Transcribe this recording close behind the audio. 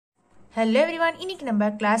Hello everyone, இன்னைக்கு நம்ம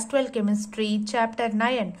class 12 chemistry chapter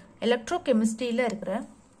 9 electrochemistryல இருக்கிற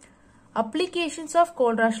applications of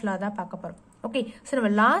Kohlraush law தான் பார்க்க போறோம். Okay, so நம்ம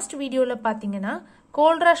last videoல பாத்தீங்கன்னா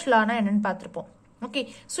Kohlraush lawனா என்னன்னு பார்த்திருப்போம். Okay,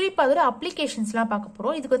 so இப்போ அதோட aplicationsலாம் பார்க்க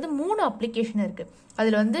போறோம். இதுக்கு வந்து 3 application இருக்கு.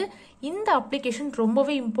 அதுல வந்து இந்த application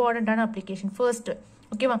ரொம்பவே இம்பார்ட்டன்ட்டான application first.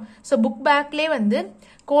 ஓகேவா? சோ புக் பேக்லயே வந்து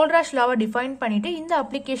Kohlraush law டிஃபைன் பண்ணிட்டு இந்த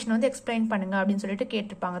அப்ளிகேஷன் வந்து எக்ஸ்பிளைன் பண்ணுங்க அப்படின்னு சொல்லிட்டு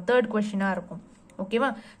கேட்டிருப்பாங்க. தேர்ட் क्वेश्चनா இருக்கும். ஓகேவா?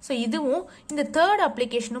 சோ இதுவும் இந்த தேர்ட்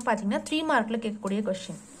அப்ளிகேஷனும் பாத்தீங்கன்னா 3 மார்க்ல கேட்கக்கூடிய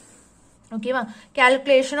क्वेश्चन. ஓகேவா?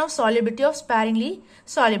 calculation of solubility of sparingly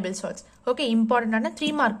soluble salts. Okay, இம்பார்ட்டன்ட்டான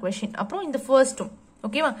 3 mark question. அப்புறம் இந்த ஃபர்ஸ்டும்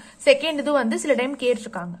ஓகேவா? செகண்ட் இது வந்து சில டைம்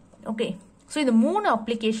கேட்டிருக்காங்க. ஓகே, சோ இந்த 3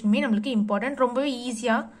 அப்ளிகேஷனுமே நமக்கு இம்பார்ட்டன்ட், ரொம்பவே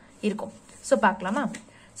ஈஸியா இருக்கும். சோ பார்க்கலாமா?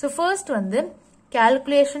 சோ ஃபர்ஸ்ட் வந்து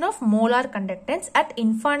calculation of molar conductance at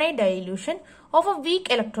infinite dilution of a weak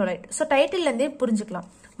electrolyte. So title லந்தே புரிஞ்சுக்கலாம்.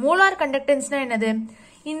 molar conductance நா என்னது?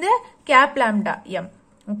 இந்த cap lambda m.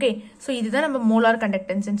 Okay, so இதுதான் நம்ம molar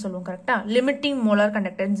conductance ன்னு சொல்லுவோம். கரெக்ட்டா? limiting molar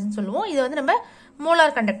conductance ன்னு சொல்லுவோம். இது வந்து நம்ம molar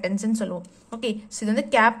conductance ன்னு சொல்லுவோம். ஓகே, so இது வந்து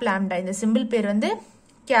cap lambda. இந்த சிம்பிள் பேர் வந்து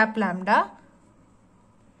cap lambda.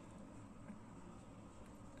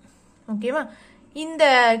 ஓகேவா? இந்த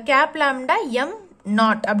cap lambda m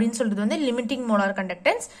not அப்படின்னு சொல்றது வந்து limiting molar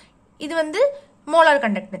conductance. இது வந்து molar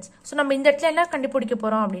conductance. So நம்ம இந்த இடத்துல என்ன கண்டுபிடிக்க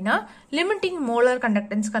போறோம் அப்படின்னா limiting molar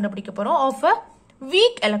conductance கண்டுபிடிக்க போறோம் of a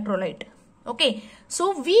weak electrolyte. Okay, so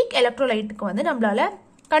weak electrolyteக்கு வந்து நம்மளால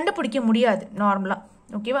கண்டுபிடிக்க முடியாது நார்மலா.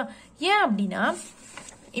 ஓகேவா? ஏன் அப்படின்னா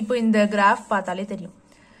இப்போ இந்த கிராஃப் பார்த்தாலே தெரியும்.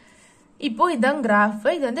 இப்போ இதான் கிராஃப்.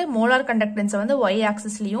 இது வந்து molar conductance வந்து y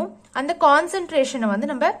ஆக்சிஸ்லயும் அந்த கான்சென்ட்ரேஷனை வந்து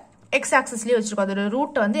நம்ம x ஆக்சிஸ்லயே வச்சிருக்கோம். அதோட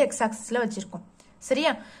ரூட் வந்து x ஆக்சிஸ்ல வச்சிருக்கோம். சரியா?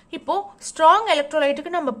 இப்போ ஸ்ட்ராங்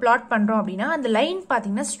எலக்ட்ரோலைட்டுக்கு நம்ம பிளாட் பண்றோம் அப்படின்னா அந்த லைன்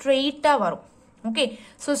பாத்தீங்கன்னா ஸ்ட்ரெயிட்டா வரும். ஓகே,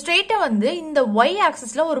 சோ ஸ்ட்ரெயிட்டா வந்து இந்த y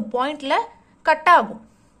ஆக்சிஸ்ல ஒரு பாயிண்ட்ல கட் ஆகும்.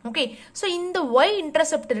 ஓகே, சோ இந்த y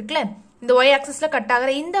இன்டர்செப்ட் இருக்குல்ல, இந்த y ஆக்சிஸ்ல கட்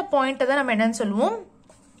ஆகுற இந்த பாயிண்ட தான் நம்ம என்னன்னு சொல்லுவோம்?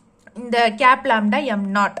 இந்த கேப் லாம்டா m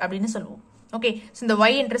நாட் அப்படின்னு சொல்லுவோம். ஓகே, சோ இந்த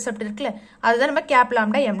y இன்டர்செப்ட் இருக்குல்ல, அதுதான் நம்ம கேப்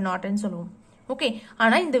லாம்டா m நாட்னு சொல்லுவோம். ஓகே,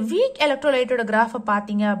 ஆனா இந்த வீக் எலக்ட்ரோலைட்டோட கிராஃப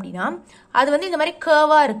பாத்தீங்க அப்படின்னா அது வந்து இந்த மாதிரி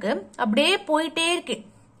கர்வா இருக்கு, அப்படியே போயிட்டே இருக்கு.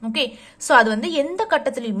 ஓகே, சோ அது வந்து எந்த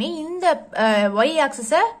கட்டத்திலயுமே இந்த y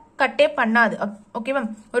ஆக்சிஸ கட்டே பண்ணாது. ஓகேவா?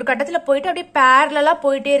 ஒரு கட்டத்துல போயிட்டு அப்படியே பேரலா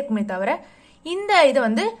போயிட்டே இருக்குமே தவிர இந்த இதை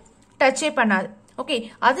வந்து டச்சே பண்ணாது. ஓகே,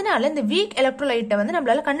 அதனால இந்த வீக் எலக்ட்ரோலைட்டை வந்து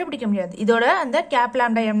நம்மளால கண்டுபிடிக்க முடியாது. இதோட அந்த கேப்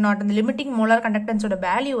லாம்டா m நாட் அந்த லிமிட்டிங் மோலார் கண்டக்டன்ஸோட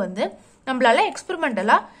வேல்யூ வந்து நம்மளால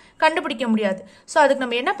எக்ஸ்பெரிமெண்டலா கண்டுபிடிக்க முடியாது. சோ அதுக்கு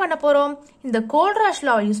நம்ம என்ன பண்ண போறோம்? இந்த Kohlraush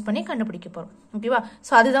law யூஸ் பண்ணி கண்டுபிடிக்க போறோம். ஓகேவா?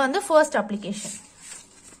 சோ அதுதான் வந்து ஃபர்ஸ்ட் அப்ளிகேஷன்.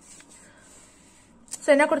 சோ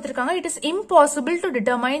என்ன கொடுத்திருக்காங்க? It is impossible to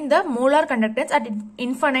determine the molar conductance at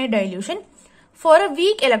infinite dilution for a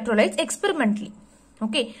weak electrolyte experimentally.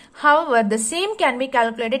 Okay, however the same can be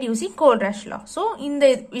calculated using Kohlraush law. So இந்த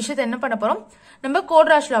விஷயத்தை என்ன பண்ண போறோம்? நம்ம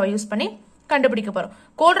Kohlraush law யூஸ் பண்ணி கண்டுபிடிக்க போறோம்.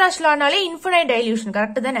 Kohlraush lawனாலே infinite dilution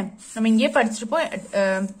கரெக்ட் தானே? நம்ம இங்கே படிச்சிருப்போம்.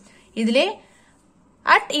 இதிலே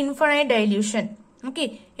at infinite dilution. ஓகே,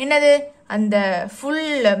 என்னது? அந்த ஃபுல்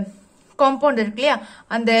காம்பவுண்ட் இருக்கு இல்லையா,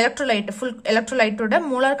 அந்த எலக்ட்ரோலைட் ஃபுல் எலக்ட்ரோலைட்டோட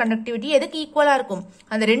மோலார் கண்டக்டிவிட்டி எதுக்கு ஈக்குவலா இருக்கும்?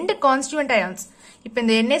 அந்த ரெண்டு கான்ஸ்டியூவன்ட் அயான்ஸ். இப்போ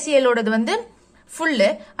இந்த NaCl ஓடது வந்து ஃபுல்லு,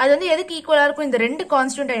 அது வந்து எதுக்கு ஈக்குவலா இருக்கும்? இந்த ரெண்டு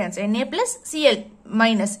constituent ions Na plus Cl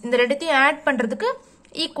minus இந்த ரெண்டுத்தையும் ஆட் பண்றதுக்கு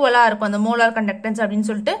ஈக்குவலா இருக்கும் அந்த மோலார் கண்டக்டன்ஸ் அப்படின்னு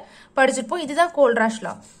சொல்லிட்டு படிச்சிருப்போம். இதுதான் Kohlraush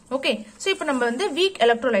law. ஓகே, சோ இப்போ நம்ம வந்து வீக்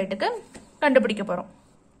எலக்ட்ரோலைட்டுக்கு கண்டுபிடிக்க போறோம்.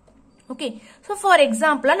 ஓகே, சோ ஃபார்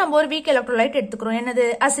எக்ஸாம்பிளா நம்ம ஒரு வீக் எலக்ட்ரோலைட் எடுத்துக்கிறோம். என்னது?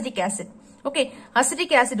 Acetic acid. Okay,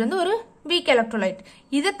 acetic acid வந்து ஒரு வீக் எலக்ட்ரோலைட்.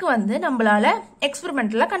 இதுக்கு வந்து நம்மளால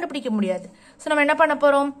எக்ஸ்பெரிமெண்டலா கண்டுபிடிக்க முடியாது. சோ நம்ம என்ன பண்ண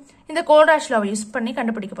போறோம்? இந்த Kohlraush law யூஸ் பண்ணி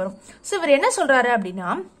கண்டுபிடிக்க போறோம். சோ இவர் என்ன சொல்றாரு அப்படின்னா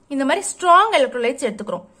இந்த மாதிரி ஸ்ட்ராங் எலக்ட்ரோலைட்ஸ்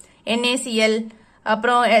எடுத்துக்கிறோம். NaCl,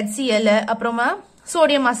 அப்புறம் HCl, அப்புறமா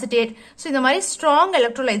சோடியம் அசிட்டேட். சோ இந்த மாதிரி ஸ்ட்ராங்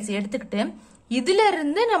எலக்ட்ரோலைட்ஸ் எடுத்துக்கிட்டு இதுல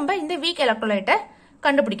இருந்து நம்ம இந்த வீக் எலக்ட்ரோலைட்டை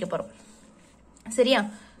கண்டுபிடிக்க போறோம். சரியா?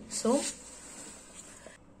 சோ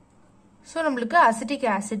நம்மளுக்கு அசிட்டிக்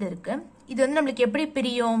ஆசிட் இருக்கு. இது வந்து நம்மளுக்கு எப்படி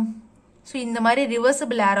பிரியும்? சோ இந்த மாதிரி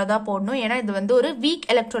ரிவர்சிபிள் ஆரோ தான் போடணும். ஏன்னா இது வந்து ஒரு வீக்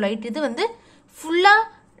எலக்ட்ரோலைட். இது வந்து ஃபுல்லா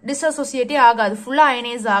டிஸ்அசோசியேட்டே ஆகாது, ஃபுல்லா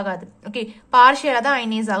அயனைஸ் ஆகாது. ஓகே, பார்ஷியலா தான்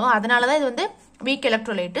அயனைஸ் ஆகும். அதனாலதான் இது வந்து வீக்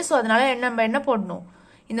எலக்ட்ரோலைட். சோ அதனால நம்ம என்ன போடணும்?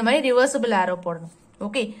 இந்த மாதிரி ரிவர்சிபிள் ஆரோ போடணும்.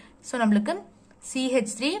 ஓகே, சோ நம்மளுக்கு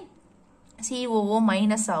CH3 COO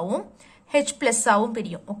மைனஸ் ஆகும், H பிளஸ் ஆகும்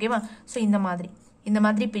பிரியும். ஓகேவா? சோ இந்த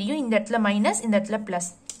மாதிரி பிரியும். இந்த இடத்துல மைனஸ், இந்த இடத்துல பிளஸ்.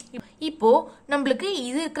 இப்போ நம்மளுக்கு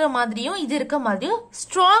இது இருக்கிற மாதிரியும் இது இருக்க மாதிரியும்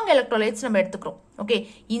ஸ்ட்ராங் எலக்ட்ரோலைட்ஸ் நம்ம எடுத்துக்கிறோம். ஓகே,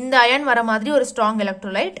 இந்த அயன் வர மாதிரி ஒரு ஸ்ட்ராங்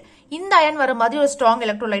எலக்ட்ரோலைட், இந்த அயன் வர மாதிரி ஒரு ஸ்ட்ராங்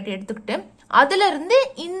எலக்ட்ரோலைட் எடுத்துக்கிட்டு அதுல இருந்து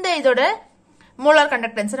இந்த இதோட மோலார்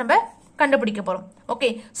கண்டக்டன்ஸ் நம்ம கண்டுபிடிக்க போறோம். ஓகே,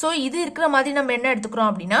 சோ இது இருக்கிற மாதிரி நம்ம என்ன எடுத்துக்கிறோம்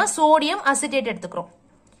அப்படின்னா சோடியம் அசிட்டேட் எடுத்துக்கிறோம்.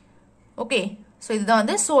 ஓகே, சோ இதுதான்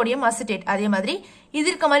வந்து சோடியம் அசிட்டேட். அதே மாதிரி இது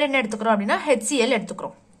இருக்க மாதிரி என்ன எடுத்துக்கிறோம் அப்படின்னா HCl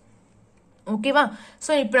எடுத்துக்கிறோம். ஓகேவா?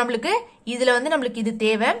 சோ இப்போ நம்மளுக்கு இதுல வந்து நம்மளுக்கு இது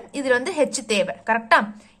தேவை, இதுல வந்து H தேவை. கரெக்டா?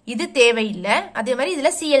 இது தேவையில்லை, அதே மாதிரி இதுல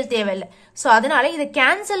Cl தேவையில்லை. சோ அதனால இதை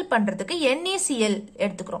கேன்சல் பண்றதுக்கு NaCl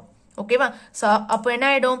எடுத்துக்கிறோம். ஓகேவா? சோ அப்போ என்ன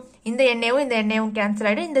ஆயிடும், இந்த எண்ணெயும் கேன்சல்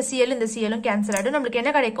ஆயிடும், இந்த Clலும் கேன்சல் ஆயிடும். நம்மளுக்கு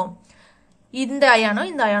என்ன கிடைக்கும், இந்த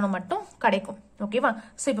அயானும் மட்டும் கிடைக்கும். ஓகேவா?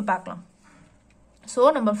 சோ இப்போ பார்க்கலாம். சோ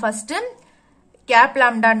நம்ம ஃபர்ஸ்ட் கேப்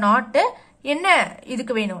லாம்டா நாட் என்ன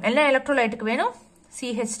இதுக்கு வேணும், என்ன எலக்ட்ரோலைட்டுக்கு வேணும்,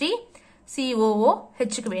 CH3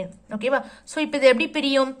 COOH க்கு வேணும். ஓகேவா? சோ இப்போ இது எப்படி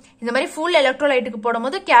பிரியும், இந்த மாதிரி ஃபுல் எலக்ட்ரோலைட்டுக்கு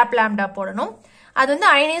போடும்போது கேப் லாம்டா போடணும், அது வந்து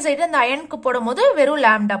அயனைஸ் ஆயிட்டு அந்த அயனுக்கு போடும்போது வெறும்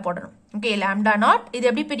லாம்டா போடணும். ஓகே, லாம்டா நாட் இது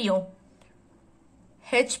எப்படி பிரியும்,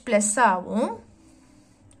 H பிளஸ் ஆகும்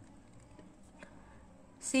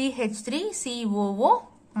CH3 COO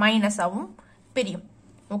மைனஸ் ஆகும் பிரியும்.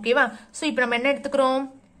 ஓகேவா? சோ இப்போ நம்ம என்ன எடுத்துக்கிறோம்,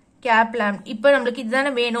 கேப் லாம்டா. இப்போ நம்மளுக்கு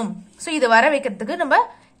இதுதானே வேணும். சோ இதை வர வைக்கிறதுக்கு நம்ம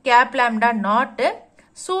gap lambda naught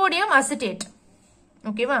sodium acetate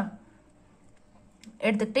ஓகேவா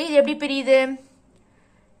எடுத்துக்கிட்டு இது எப்படி பிரியுது,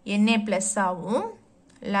 Na பிளஸ் ஆகும்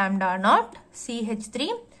lambda naught CH3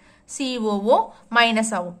 COO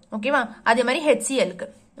minus ஆகும். ஓகேவா? அதே மாதிரி HClக்கு.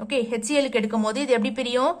 ஓகே, HClக்கு எடுக்கும் போது இது எப்படி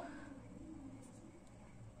பிரியும்,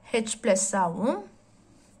 H பிளஸ் ஆகும்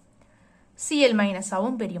Cl மைனஸ்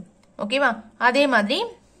ஆகும் பிரியும். ஓகேவா? அதே மாதிரி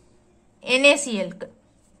NaClக்கு.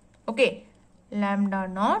 Okay, lambda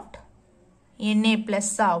naught Na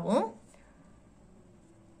plus ஆகும்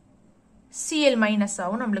Cl மைனஸ்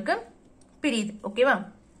ஆகும் நம்மளுக்கு பிரியுது. ஓகேவா?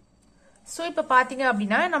 சோ இப்ப பாத்தீங்க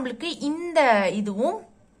அப்படின்னா நம்மளுக்கு இந்த இதுவும்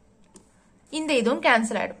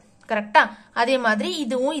கேன்சல் ஆயிடும். கரெக்டா? அதே மாதிரி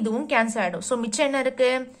இதுவும் கேன்சல் ஆயிடும். சோ மிச்சம் என்ன இருக்கு,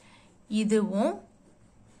 இதுவும்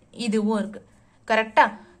இருக்கு. கரெக்டா?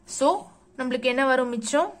 சோ நம்மளுக்கு என்ன வரும்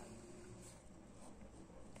மிச்சம்,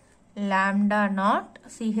 lambda naught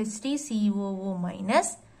CH3 COO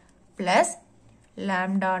minus plus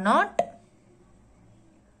lambda naught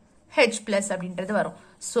H plus அப்படின்றது வரும்.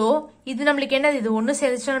 சோ இது நம்மளுக்கு என்ன, இது ஒன்னு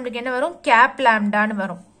சேர்ந்துச்சுன்னா நம்மளுக்கு என்ன வரும், கேப் லாம்டான்னு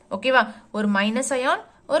வரும். ஓகேவா? ஒரு மைனஸ் அயான்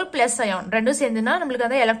ஒரு பிளஸ் அயான் ரெண்டும் சேர்ந்துனா நம்மளுக்கு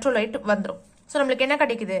அந்த எலக்ட்ரோலைட் வந்துடும். சோ நம்மளுக்கு என்ன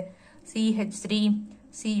கிடைக்குது, CH3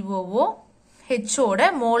 COO H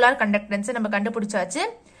ஓட மோலார் கண்டக்டன்ஸ் நம்ம கண்டுபிடிச்சாச்சு.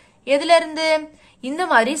 எதுல இருந்து, இந்த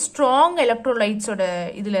மாதிரி ஸ்ட்ராங் எலக்ட்ரோலைட்ஸோட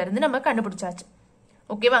இதுல இருந்து நம்ம கண்டுபிடிச்சாச்சு.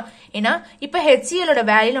 ஓகேவா? ஏன்னா இப்ப HCl ஓட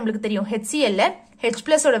வேல்யூ நம்மளுக்கு தெரியும், HCl H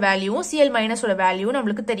பிளஸ் ஓட வேல்யூவும் Cl மைனஸ் ஓட வேல்யூவும்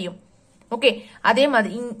நம்மளுக்கு தெரியும். ஓகே, அதே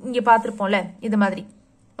மாதிரி இங்க பாத்திருப்போம்ல இது மாதிரி.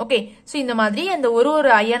 ஓகே, சோ இந்த மாதிரி அந்த ஒரு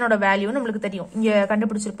அயனோட வேல்யூ நம்மளுக்கு தெரியும், இங்க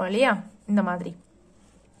கண்டுபிடிச்சிருப்போம் இல்லையா இந்த மாதிரி.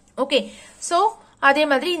 ஓகே, சோ அதே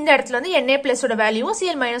மாதிரி இந்த இடத்துல வந்து Na பிளஸ் ஓட வேல்யூவும்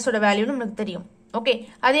Cl மைனஸ் ஓட வேல்யூ நம்மளுக்கு தெரியும். ஓகே,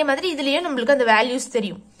 அதே மாதிரி இதுலயும் நம்மளுக்கு அந்த வேல்யூஸ்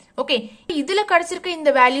தெரியும். ஓகே, இதுல கிடைச்சிருக்க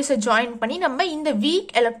இந்த வேல்யூஸை ஜாயின் பண்ணி நம்ம இந்த வீக்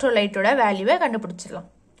எலக்ட்ரோலைட்டோட வேல்யூவை கண்டுபிடிச்சிடலாம்.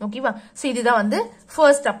 ஓகேவா? சோ இதுதான் வந்து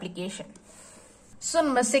ஃபர்ஸ்ட் அப்ளிகேஷன். சோ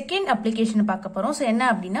நம்ம செகண்ட் அப்ளிகேஷன் பார்க்க போறோம். சோ என்ன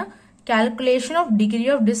அப்படின்னா calculation of degree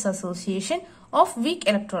of dissociation of weak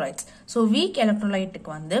electrolytes. So weak electrolyteக்கு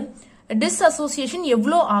வந்து dissociation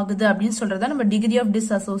எவ்வளோ ஆகுது அப்படின்னு சொல்றதா நம்ம degree of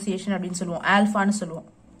dissociation அப்படின்னு சொல்லுவோம், ஆல்பான்னு சொல்லுவோம்.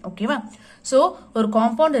 ஓகேவா? சோ ஒரு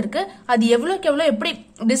காம்பவுண்ட் இருக்கு, அது எவ்வளவுக்கு எவ்வளவு எப்படி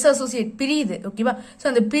டிஸ்அசோசியேட் பிரியுது. ஓகேவா? சோ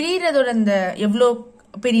அந்த பிரியறதோட அந்த எவ்வளோ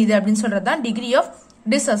பிரியுது அப்படின்னு சொல்றதுதான் degree of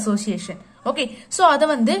disassociation. Okay, so அத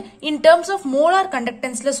வந்து இன் டர்ம்ஸ் ஆஃப் மோலார்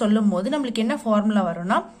கண்டக்டன்ஸ்ல சொல்லும் போது நம்மளுக்கு என்ன ஃபார்முலா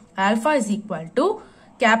வரும்னா alpha is equal to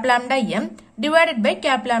cap lambda m divided by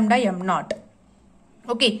cap lambda m naught.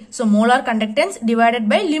 Okay, so molar conductance divided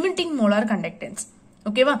by limiting molar conductance.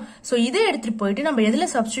 ஓகேவா? So இதை எடுத்துட்டு போயிட்டு நம்ம எதுல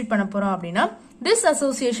சப்ஸ்டிட்யூட் பண்ண போறோம் அப்படின்னா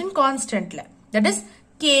disassociation கான்ஸ்டன்ட்ல, that is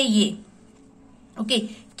Ka. Okay,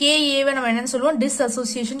 Ka வை நம்ம என்னன்னு சொல்லுவோம்,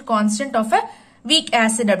 disassociation constant of a weak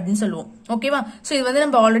acid அப்படின்னு சொல்லுவோம். ஓகேவா? சோ இது வந்து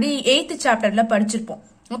நம்ம ஆல்ரெடி 8th சாப்டர்ல படிச்சிருப்போம்.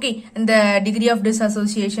 ஓகே, இந்த டிகிரி ஆஃப்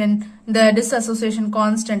டிஸ்அசோசியேஷன், இந்த டிஸ்அசோசியேஷன்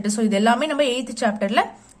கான்ஸ்டன்ட், சோ இது எல்லாமே நம்ம 8th சாப்டர்ல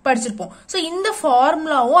படிச்சிருப்போம். சோ இந்த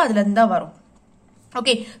ஃபார்முலாவும் அதுல இருந்து தான் வரும்.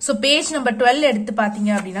 ஓகே, சோ பேஜ் நம்பர் 12 எடுத்து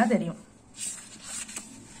பாத்தீங்க அப்படின்னா தெரியும்.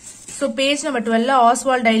 சோ பேஜ் நம்பர் 12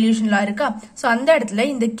 ஆஸ்வால்ட் டைல்யூஷன்ல இருக்கா, சோ அந்த இடத்துல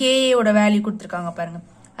இந்த Ka ஓட வேல்யூ கொடுத்திருக்காங்க பாருங்க,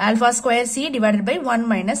 alpha square C divided by 1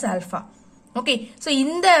 minus alpha. Okay, so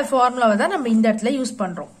இந்த ஃபார்முலாவை தான் நம்ம இந்த இடத்துல யூஸ்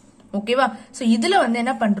பண்றோம். ஓகேவா? சோ இதுல வந்து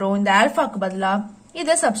என்ன பண்றோம், இந்த ஆல்பாக்கு பதிலா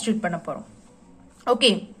இதை சப்ஸ்டிட்யூட் பண்ண போறோம். ஓகே,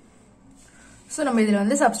 சோ நம்ம இதுல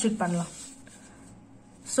வந்து சப்ஸ்டிட்யூட் பண்ணலாம்.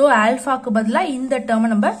 சோ ஆல்பாக்கு பதிலா இந்த டேர்மை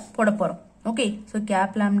நம்ம போட போறோம். Okay, so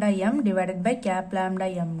cap lambda m divided by gap lambda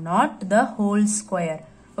m not the whole square.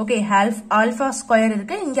 Okay, alpha square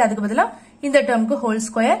இருக்கு இங்க, அதுக்கு பதிலா இந்த டேர்முக்கு whole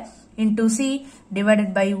square into C divided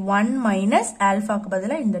by 1 minus alpha க்கு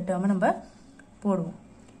பதிலா இந்த term நம்ம போடுவோம்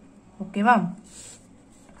ஓகேவா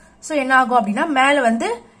சோ என்ன ஆகும் அப்படினா மேல வந்து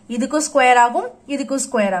இதுக்கு ஸ்கொயர் ஆகும் இதுக்கு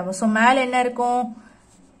ஸ்கொயர் ஆகும் சோ மேல என்ன இருக்கும்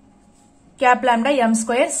gap lambda m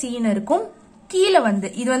square c ன்னு இருக்கும் கீழ வந்து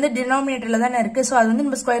இது வந்து டினாமினேட்டர்ல தான இருக்கு சோ அது வந்து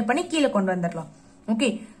நம்ம ஸ்கொயர் பண்ணி கீழ கொண்டு வந்திரலாம் okay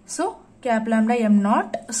so cap lambda m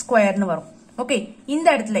naught square ன்னு வரும் ஓகே இந்த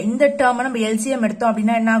இடத்துல இந்த டேர்ம் நம்ம LCM எடுத்தோம்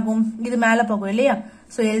அப்படினா என்ன ஆகும் இது மேல போகும் இல்லையா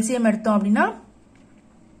சோ LCM எடுத்தோம் அப்படினா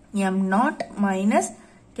m naught minus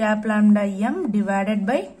gap lambda m divided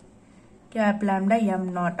by gap lambda m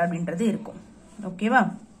not அப்படின்றது இருக்கும் ஓகேவா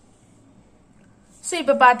சோ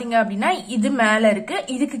இப்ப பாத்தீங்க அப்படினா இது மேல இருக்கு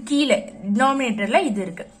இதுக்கு கீழ டினாமினேட்டர்ல இது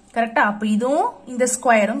இருக்கு கரெக்ட்டா அப்ப இதுவும் இந்த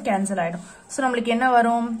ஸ்கொயரும் கேன்சல் ஆயிடும் சோ நமக்கு என்ன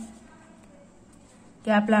வரும்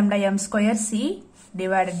gap lambda m square c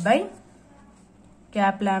divided by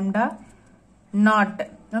gap lambda naught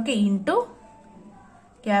okay into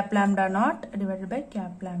gap lambda naught divided by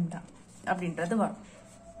gap lambda அப்படின்றது வரும்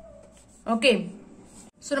ஓகே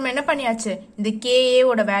சோ நம்ம என்ன பண்ணியாச்சு இந்த Ka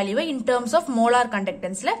ஓட வேல்யூவை in terms of molar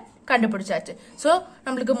conductanceல கண்டுபிடிச்சாச்சு சோ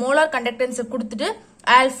நமக்கு மோலார் கண்டக்டன்ஸ் கொடுத்துட்டு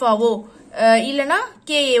ஆல்பாவோ இல்லனா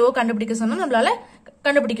Kaவோ கண்டுபிடிக்க சொன்னா நம்மளால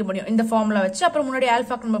கண்டுபிடிக்க முடியும் இந்த ஃபார்முலா வச்சு அப்புறம் முன்னாடி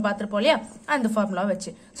ஆல்பாக்கு நம்ம பாத்துறோம் இல்லையா அந்த ஃபார்முலா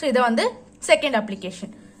வச்சு சோ இத வந்து செகண்ட்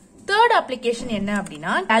அப்ளிகேஷன் தேர்ட் அப்ளிகேஷன் என்ன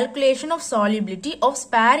அப்படினா calculation of solubility of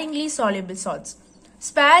sparingly soluble salts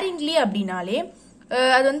sparingly அப்படினாலே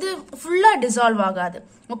அது வந்து ஃபுல்லா டிசால்வ் ஆகாது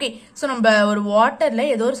ஓகே சோ நம்ம ஒரு வாட்டர்ல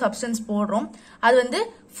ஏதோ ஒரு சப்ஸ்டன்ஸ் போடுறோம் அது வந்து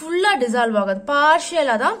ஃபுல்லா டிசால்வ் ஆகாது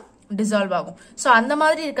பார்ஷியலா தான் டிசால்வ் ஆகும் சோ அந்த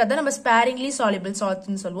மாதிரி இருக்கறத நம்ம ஸ்பேரிங்லி soluble salts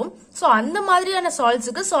ன்னு சொல்லுவோம் சோ அந்த மாதிரியான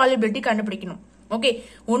சால்ட்ஸ்க்கு solubility கண்டுபிடிக்கணும் ஓகே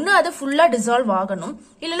ஒன்னு அது ஃபுல்லா டிசால்வ் ஆகணும்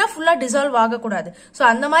இல்லனா ஃபுல்லா டிசால்வ் ஆக கூடாது சோ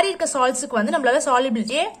அந்த மாதிரி இருக்க சால்ட்ஸ்க்கு வந்து நம்மளால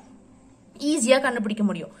solubility ஈஸியா கண்டுபிடிக்க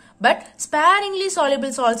முடியும் பட் ஸ்பேரிங்லி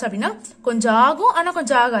soluble salts அப்படினா கொஞ்சம் ஆகும் ஆனா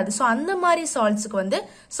கொஞ்சம் ஆகாது சோ அந்த மாதிரி சால்ட்ஸ்க்கு வந்து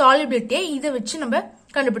solubility இத வச்சு நம்ம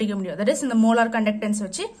கண்டுபிடிக்க முடியும் that is இந்த molar conductance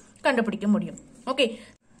வச்சு கண்டுபிடிக்க முடியும் okay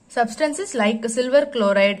substances like silver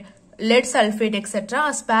chloride lead sulfate etc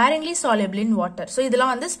are sparingly soluble in water so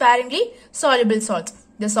இதெல்லாம் வந்து sparingly soluble salts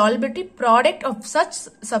the solubility product of such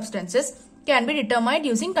substances can be determined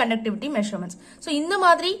using conductivity measurements so இந்த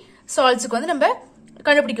மாதிரி saltsக்கு வந்து நம்ம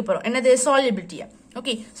கண்டுபிடிக்க போறோம் என்னது solubility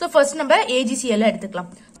ஓகே சோ ஃபர்ஸ்ட் நம்ம AgCl எடுத்துக்கலாம்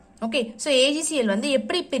ஓகே சோ AgCl வந்து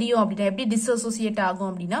எப்படி பிரியும் அப்படினா எப்படி டிஸ்அசோசியேட் ஆகும்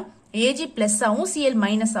அப்படினா Ag plus ஆகும் Cl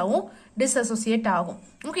minus ஆகும் டிஸ்அசோசியேட் ஆகும்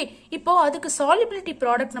ஓகே இப்போ அதுக்கு solubility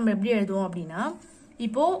product நம்ம எப்படி எழுதுவோம் அப்படினா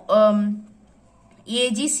இப்போ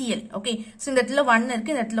AgCl ஓகே சோ இந்த இடத்துல 1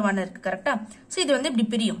 இருக்கு இந்த இடத்துல 1 இருக்கு கரெக்ட்டா சோ இது வந்து இப்படி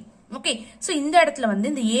பிரியும் ஓகே சோ இந்த இடத்துல வந்து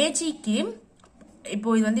இந்த Ag க்கு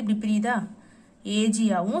இப்போ இது வந்து இப்படி பிரியுதா Ag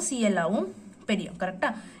ஆவும் Cl ஆவும் பிரியும் கரெக்ட்டா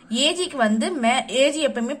Ag க்கு வந்து Ag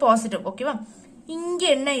எப்பவுமே பாசிட்டிவ் ஓகேவா இங்க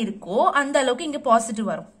என்ன இருக்கோ அந்த அளவுக்கு இங்க பாசிட்டிவ்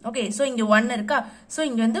வரும் ஓகே சோ இங்க 1 இருக்கா சோ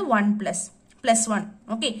இங்க வந்து 1 பிளஸ் 1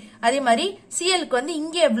 ஓகே அதே மாதிரி Cl க்கு வந்து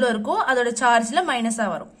இங்க எவ்வளவு இருக்கோ அதோட சார்ஜ்ல மைனஸா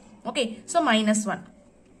வரும் ஓகே சோ -1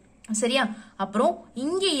 சரியா அப்புறம்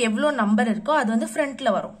இங்க எவ்வளவு நம்பர் இருக்கோ அது வந்து ஃப்ரண்ட்ல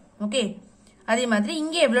வரும் ஓகே அதே மாதிரி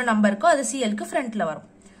இங்க எவ்வளவு நம்பர் இருக்கோ அது Cl க்கு ஃப்ரண்ட்ல வரும்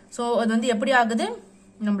சோ அது வந்து எப்படி ஆகுது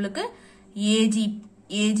நமக்கு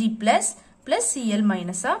Ag plus Cl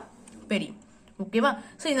minus-ஆ பெரியும் ஓகேவா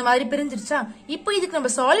சோ இந்த மாதிரி பிரிஞ்சிருச்சா இப்போ இதுக்கு நம்ம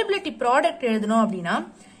solubility product எழுதணும் அப்படினா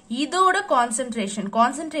இதோட கான்சன்ட்ரேஷன்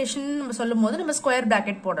நம்ம சொல்லும்போது நம்ம ஸ்கொயர்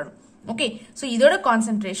பிராக்கெட் போடணும் ஓகே சோ இதோட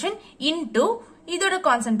கான்சன்ட்ரேஷன் இன்டு இதோட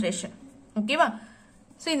கான்சன்ட்ரேஷன் ஓகேவா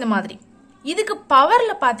சோ இந்த மாதிரி இதுக்கு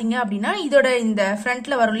பவர்ல பாத்தீங்க அப்படினா இதோட இந்த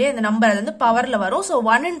ஃப்ரண்ட்ல வரும் இல்லையா இந்த நம்பர் அது வந்து பவர்ல வரும் சோ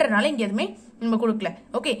 1ன்றனால இங்க எதுமே நம்ம கொடுக்கல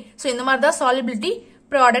ஓகே சோ இந்த மாதிரி தான் solubility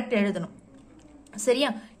product எழுதணும் சரியா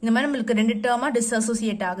இந்த மாதிரி நமக்கு ரெண்டு டேர்மா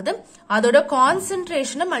டிஸ்அசோசியேட் ஆகுது அதோட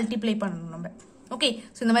கான்சன்ட்ரேஷனை மல்டிப்ளை பண்ணனும் நம்ம ஓகே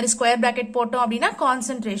சோ இந்த மாதிரி ஸ்கொயர் பிராக்கெட் போட்டோம் அப்படினா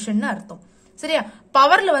கான்சன்ட்ரேஷன் அர்த்தம் சரியா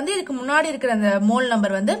பவர்ல வந்து இதுக்கு முன்னாடி இருக்கிற அந்த மோல்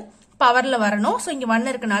நம்பர் வந்து பவர்ல வரணும் சோ இங்க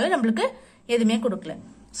 1 இருக்கனால நமக்கு எதுமே கொடுக்கல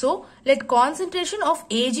so let concentration of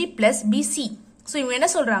Ag plus Bc so இவங்க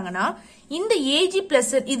என்ன சொல்றாங்கன்னா இந்த Ag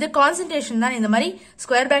plus இது கான்சன்ட்ரேஷன் தான் இந்த மாதிரி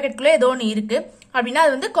ஸ்கொயர் பிராக்கெட் குள்ள ஏதோ ஒன்னு இருக்கு அப்படினா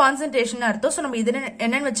அது வந்து கான்சன்ட்ரேஷன் அர்த்தம் சோ நம்ம இது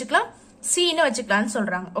என்னன்னு வச்சுக்கலாம் C ன்னு வச்சுக்கலாம்னு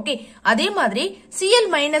சொல்றாங்க ஓகே அதே மாதிரி Cl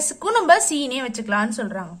மைனஸ்க்கு நம்ம C னே வச்சுக்கலாம்னு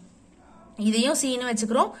சொல்றாங்க இதையும் C ன்னு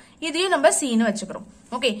வச்சுக்கிறோம் இதையும் நம்ம C ன்னு வச்சுக்கிறோம்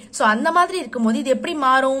ஓகே சோ அந்த மாதிரி இருக்கும்போது இது எப்படி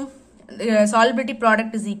மாறும் solubility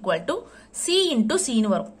product is equal to C into C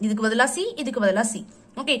ன்னு வரும் இதுக்கு பதிலா C இதுக்கு பதிலா C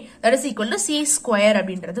okay that is equal to C square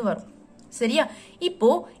அப்படின்றது வரும் சரியா இப்போ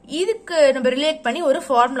இதுக்கு நம்ம ரிலேட் பண்ணி ஒரு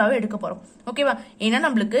ஃபார்முலாவை எடுக்க போறோம் ஓகேவா ஏன்னா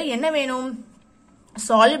நமக்கு என்ன வேணும்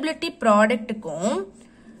solubility productக்கும்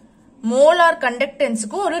molar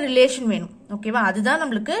conductanceக்கும் ஒரு ரிலேஷன் வேணும் ஓகேவா அதுதான்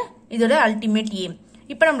நமக்கு இதோட அல்டிமேட் எய்ம்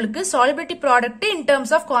இப்போ நமக்கு solubility product in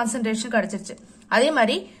terms of concentration கிடைச்சிருச்சு அதே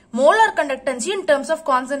மாதிரி மோலார் கண்டக்டன்சி இன் டர்ம்ஸ் ஆஃப்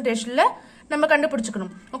கான்சென்ட்ரேஷன்ல நம்ம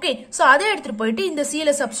கண்டுபிடிச்சுக்கணும். ஓகே, சோ அதை எடுத்துட்டு போயிட்டு இந்த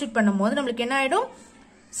சீல சப்ஸ்டியூட் பண்ணும்போது நம்மளுக்கு என்ன ஆயிடும்,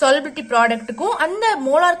 சாலிபிலிட்டி ப்ராடக்ட்டுக்கும் அந்த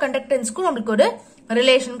மோலார் கண்டக்டன்ஸ்க்கும் நம்மளுக்கு ஒரு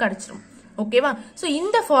ரிலேஷன் கிடைச்சிடும். ஓகேவா? சோ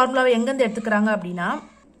இந்த ஃபார்முலாவை எங்க இருந்து எடுத்துக்கிறாங்க அப்படின்னா,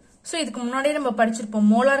 சோ இதுக்கு முன்னாடியே நம்ம படிச்சிருப்போம்.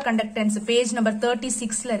 மோலார் கண்டக்டன்ஸ் பேஜ் நம்பர்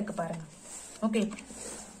 36ல இருக்கு பாருங்க. ஓகே,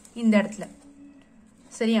 இந்த இடத்துல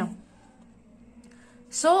சரியா?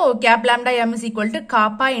 So cap lambda m is equal to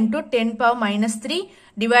kappa into 10 power minus 3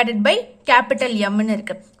 divided by capital M ன்னு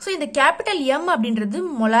இருக்கு. சோ இந்த capital M அப்படின்றது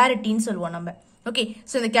மொலாரிட்டின்னு சொல்லுவோம் நம்ம. ஓகே,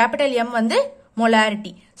 சோ இந்த capital M வந்து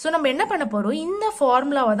மொலாரிட்டி. சோ நம்ம என்ன பண்ண போறோம், இந்த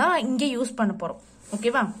ஃபார்முலாவை தான் இங்க யூஸ் பண்ண போறோம்.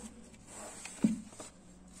 ஓகேவா?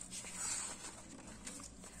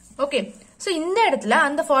 ஓகே, சோ இந்த இடத்துல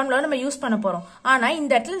அந்த ஃபார்முலாவை நம்ம யூஸ் பண்ண போறோம். ஆனா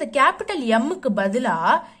இந்த இடத்துல இந்த கேபிட்டல் எம்முக்கு பதிலா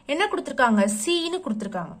என்ன கொடுத்திருக்காங்க, சின்னு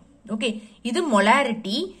கொடுத்திருக்காங்க. ஓகே, இது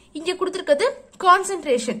மொலாரிட்டி, இங்க கொடுத்திருக்கிறது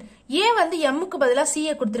கான்சென்ட்ரேஷன். ஏன் வந்து எம்முக்கு பதிலா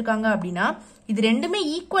சியை கொடுத்திருக்காங்க அப்படின்னா, இது ரெண்டுமே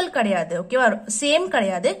ஈக்குவல் கிடையாது. ஓகேவா? சேம்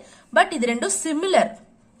கிடையாது, பட் இது ரெண்டும் சிமிலர்.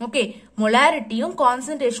 ஓகே, மொலாரிட்டியும்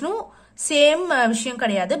கான்சென்ட்ரேஷனும் சேம் விஷயம்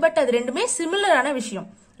கிடையாது, பட் அது ரெண்டுமே சிமிலரான விஷயம்.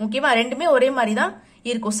 ஓகேவா? ரெண்டுமே ஒரே மாதிரி தான்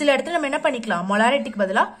இருக்கும். சில இடத்துல நம்ம என்ன பண்ணிக்கலாம், மொலாரிட்டிக்கு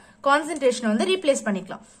பதிலா கான்சென்ட்ரேஷன் வந்து ரீப்ளேஸ்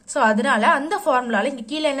பண்ணிக்கலாம். சோ அதனால அந்த ஃபார்முலால இங்க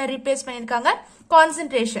கீழே என்ன ரீப்ளேஸ் பண்ணிருக்காங்க,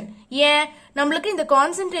 கான்சென்ட்ரேஷன். ஏன், நம்மளுக்கு இந்த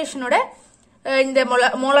கான்சென்ட்ரேஷனோட இந்த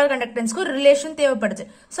மோலார் கண்டக்டன்ஸ்க்கு ஒரு ரிலேஷன் தேவைப்படுது.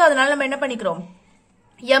 சோ அதனால நம்ம என்ன பண்ணிக்கிறோம்,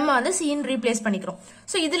 எம் வந்து சின்னு ரீப்ளேஸ் பண்ணிக்கிறோம்.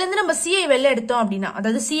 சோ இதுல இருந்து நம்ம சிஐ வெளில எடுத்தோம் அப்படின்னா,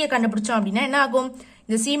 அதாவது சிஐ கண்டுபிடிச்சோம் அப்படின்னா என்ன ஆகும்,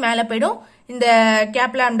 இந்த சி மேல போயிடும், இந்த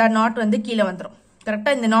கேப் லாம்டா நாட் வந்து கீழே வந்துடும்.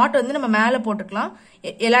 கரெக்டா? இந்த நாட் வந்து நம்ம மேல போட்டுக்கலாம்.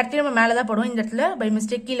 எல்லா இடத்துலயும் நம்ம மேலதான் போடுவோம். இந்த இடத்துல பை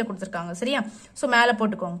மிஸ்டேக் கீழே கொடுத்துருக்காங்க. சரியா? சோ மேல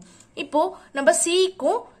போட்டுக்கோங்க. இப்போ நம்ம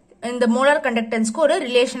சிக்கும் இந்த மோலார் கண்டக்டன்ஸ்க்கு ஒரு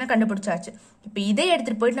ரிலேஷனை கண்டுபிடிச்சாச்சு. இப்ப இதை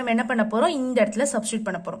எடுத்துட்டு போயிட்டு நம்ம என்ன பண்ண போறோம், இந்த இடத்துல சப்ஸ்டியூட்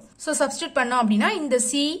பண்ண போறோம். சோ சப்ஸ்டியூட் பண்ணோம் அப்படின்னா இந்த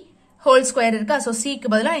சி ஹோல் ஸ்கொயர் இருக்கா, சோ சிக்கு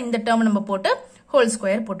பதிலா இந்த டேர்ம் நம்ம போட்டு ஹோல்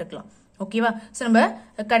ஸ்கொயர் போட்டுக்கலாம். ஓகேவா? சோ நம்ம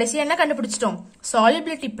கடைசியா என்ன கண்டுபிடிச்சிட்டோம்,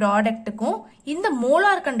 சாலிபிலிட்டி ப்ராடக்ட்டுக்கும் இந்த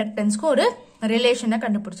மோலார் கண்டக்டன்ஸ்க்கும் ஒரு ரிலேஷனை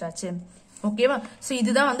கண்டுபிடிச்சாச்சு. ஓகேவா? சோ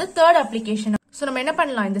இதுதான் வந்து தேர்ட் அப்ளிகேஷன். சோ நம்ம என்ன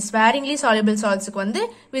பண்ணலாம், இந்த ஸ்வேரிங்லி சாலிபிள் சால்ட்ஸ்க்கு வந்து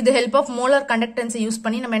with help of molar conductance use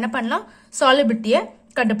பண்ணி நம்ம என்ன பண்ணலாம், சாலிபிலிட்டியை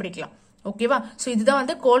கண்டுபிடிக்கலாம். ஓகேவா? சோ இதுதான்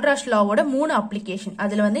வந்து கோல்ராஷ் லாவோட 3 அப்ளிகேஷன்.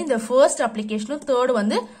 அதுல வந்து இந்த ஃபர்ஸ்ட் அப்ளிகேஷனும் தேர்ட்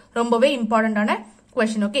வந்து ரொம்பவே இம்பார்ட்டன்டான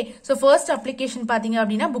question. Okay, so first application பாத்தீங்க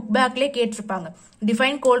அப்படின்னா புக் பேக்லயே கேட்டிருப்பாங்க.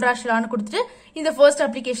 டிஃபைன் கோல்ராஷ் லான்னு கொடுத்துட்டு இந்த ஃபர்ஸ்ட்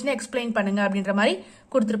அப்ளிகேஷனை எக்ஸ்பிளைன் பண்ணுங்க அப்படின்ற மாதிரி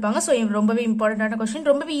கொடுத்திருப்பாங்க. சோ ரொம்பவே இம்பார்ட்டன்டான கொஸ்டின்,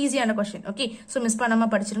 ரொம்பவே ஈஸியான கொஸ்டின். ஓகே, சோ மிஸ் பண்ணாம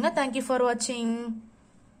படிச்சிருங்க. தேங்க்யூ ஃபார் வாட்சிங்.